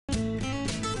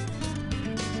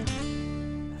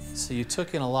So you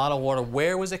took in a lot of water.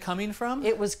 Where was it coming from?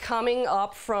 It was coming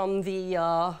up from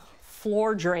the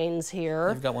floor drains here.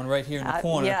 You've got one right here in the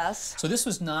corner. Yes. So this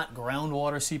was not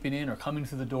groundwater seeping in or coming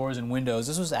through the doors and windows.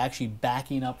 This was actually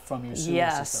backing up from your sewer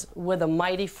system. With a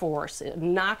mighty force. It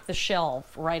knocked the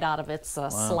shelf right out of its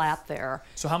slat there.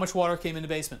 So how much water came in the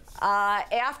basement?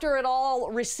 After it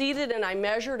all receded and I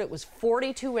measured, it was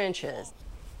 42 inches.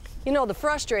 You know, the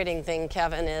frustrating thing,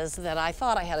 Kevin, is that I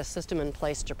thought I had a system in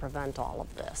place to prevent all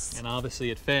of this. And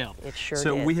obviously it failed. It sure did.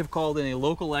 So we have called in a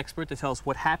local expert to tell us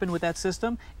what happened with that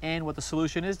system and what the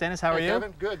solution is. Dennis, how are you?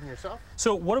 Kevin, good. And yourself?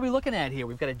 So what are we looking at here?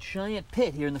 We've got a giant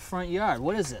pit here in the front yard.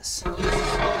 What is this?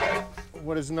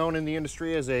 What is known in the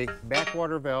industry as a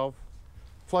backwater valve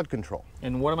flood control.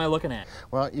 And what am I looking at?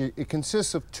 Well, it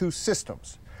consists of two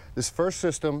systems. This first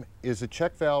system is a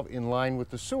check valve in line with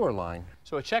the sewer line.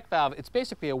 So a check valve, it's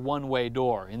basically a one-way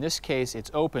door. In this case, it's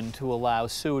open to allow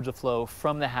sewage to flow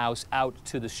from the house out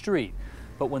to the street.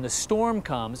 But when the storm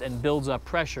comes and builds up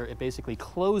pressure, it basically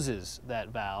closes that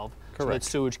valve. Correct. So that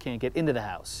sewage can't get into the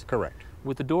house. Correct.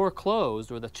 With the door closed,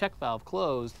 or the check valve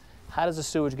closed, how does the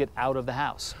sewage get out of the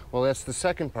house? Well, that's the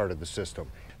second part of the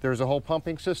system. There's a whole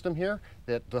pumping system here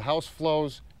that the house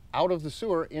flows out of the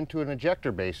sewer into an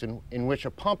ejector basin in which a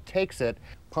pump takes it,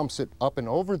 pumps it up and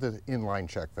over the inline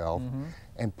check valve,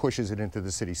 and pushes it into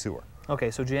the city sewer. Okay,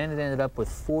 so Janet ended up with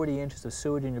 40 inches of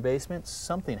sewage in your basement.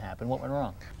 Something happened. What went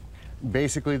wrong?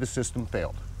 Basically, the system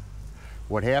failed.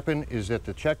 What happened is that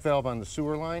the check valve on the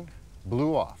sewer line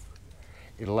blew off.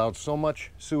 It allowed so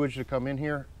much sewage to come in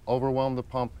here, overwhelmed the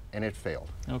pump, and it failed.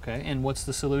 Okay, and what's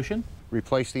the solution?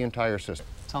 Replace the entire system.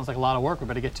 Sounds like a lot of work. We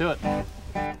better get to it.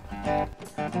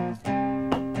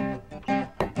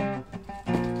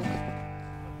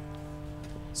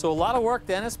 So a lot of work,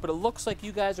 Dennis, but it looks like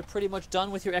you guys are pretty much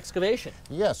done with your excavation.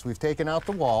 Yes, we've taken out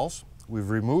the walls, we've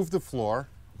removed the floor,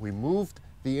 we moved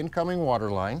the incoming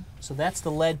water line. So that's the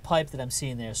lead pipe that I'm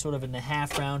seeing there, sort of in the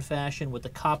half-round fashion with the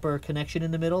copper connection in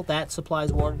the middle. That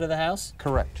supplies water to the house?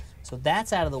 Correct. So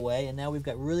that's out of the way, and now we've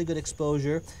got really good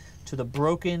exposure to the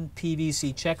broken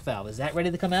PVC check valve. Is that ready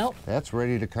to come out? That's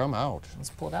ready to come out. Let's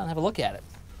pull it out and have a look at it.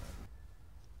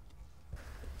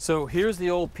 So here's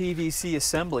the old PVC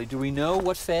assembly. Do we know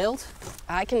what failed?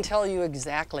 I can tell you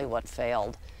exactly what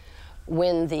failed.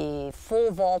 When the full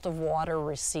vault of water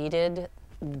receded,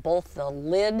 both the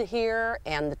lid here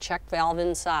and the check valve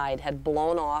inside had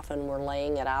blown off and were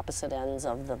laying at opposite ends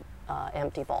of the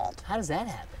empty vault. How does that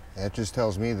happen? That just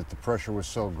tells me that the pressure was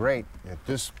so great that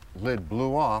this lid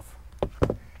blew off,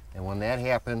 and when that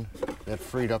happened, that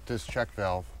freed up this check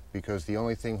valve because the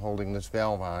only thing holding this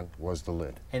valve on was the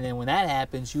lid. And then when that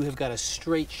happens, you have got a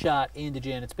straight shot into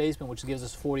Janet's basement, which gives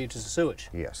us 40 inches of sewage.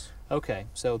 Yes. Okay,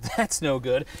 so that's no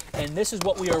good. And this is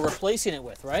what we are replacing it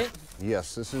with, right?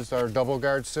 Yes, this is our double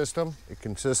guard system. It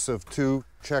consists of two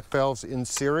check valves in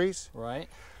series. Right.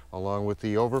 Along with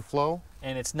the overflow.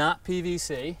 And it's not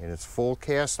PVC. And it's full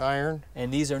cast iron.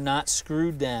 And these are not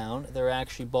screwed down, they're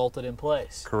actually bolted in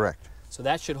place. Correct. So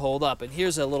that should hold up. And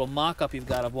here's a little mock-up you've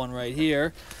got of one right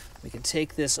here. We can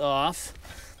take this off,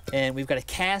 and we've got a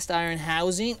cast iron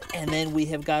housing, and then we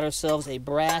have got ourselves a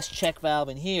brass check valve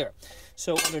in here.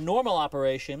 So under normal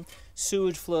operation,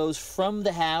 sewage flows from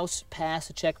the house past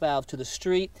the check valve to the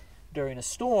street. During a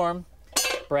storm,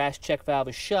 brass check valve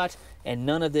is shut, and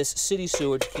none of this city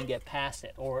sewage can get past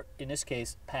it, or in this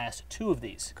case, past two of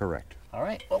these. Correct. All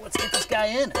right, well, let's get this guy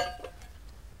in.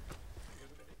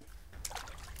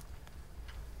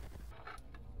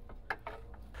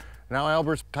 Now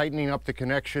Albert's tightening up the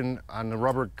connection on the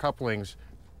rubber couplings.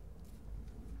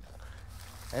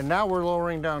 And now we're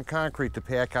lowering down concrete to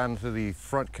pack onto the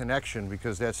front connection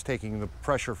because that's taking the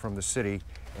pressure from the city,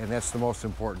 and that's the most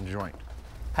important joint.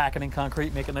 Pack it in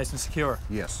concrete, make it nice and secure.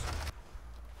 Yes.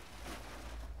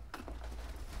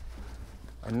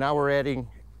 And now we're adding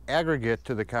aggregate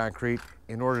to the concrete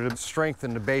in order to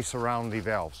strengthen the base around the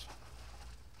valves.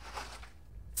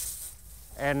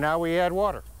 And now we add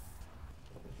water.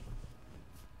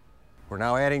 We're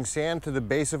now adding sand to the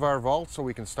base of our vault so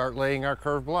we can start laying our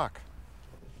curved block.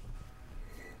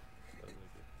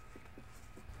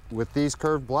 With these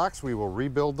curved blocks, we will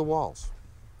rebuild the walls.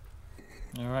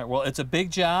 All right, well, it's a big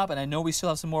job, and I know we still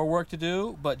have some more work to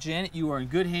do, but Janet, you are in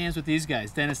good hands with these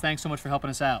guys. Dennis, thanks so much for helping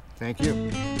us out. Thank you.